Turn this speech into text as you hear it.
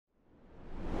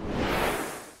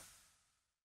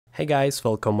Hey guys,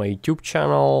 welcome to my YouTube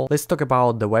channel. Let's talk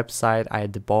about the website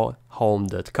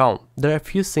iDepot.home.com. There are a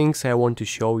few things I want to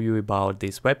show you about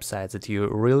this website that you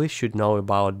really should know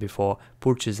about before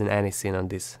purchasing anything on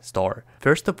this store.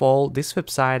 First of all, this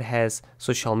website has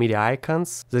social media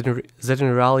icons that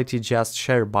in reality just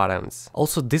share buttons.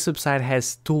 Also, this website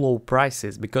has too low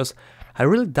prices because I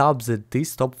really doubt that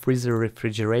this top freezer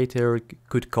refrigerator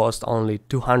could cost only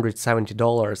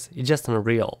 $270. It's just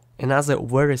unreal. Another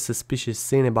very suspicious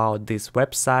thing about this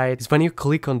website is when you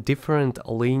click on different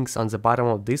links on the bottom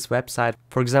of this website.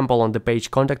 For example, on the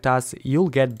page Contact Us, you'll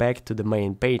get back to the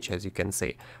main page, as you can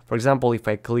see. For example, if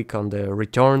I click on the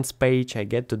returns page, I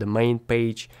get to the main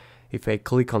page. If I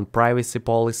click on privacy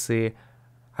policy,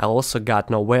 I also got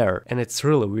nowhere, and it's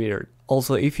really weird.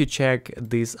 Also, if you check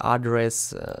this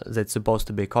address that's supposed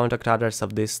to be contact address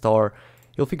of this store,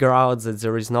 you'll figure out that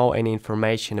there is no any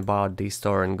information about this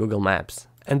store in Google Maps.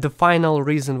 And the final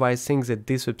reason why I think that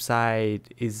this website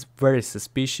is very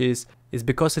suspicious is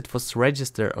because it was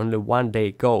registered only one day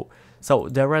ago. So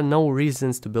there are no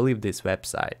reasons to believe this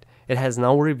website. It has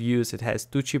no reviews, it has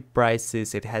too cheap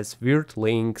prices, it has weird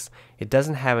links, it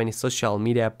doesn't have any social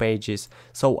media pages,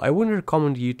 so I wouldn't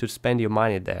recommend you to spend your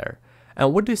money there.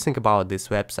 And what do you think about this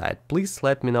website? Please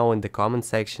let me know in the comment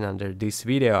section under this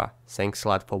video. Thanks a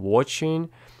lot for watching,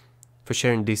 for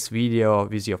sharing this video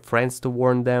with your friends to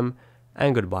warn them,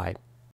 and goodbye.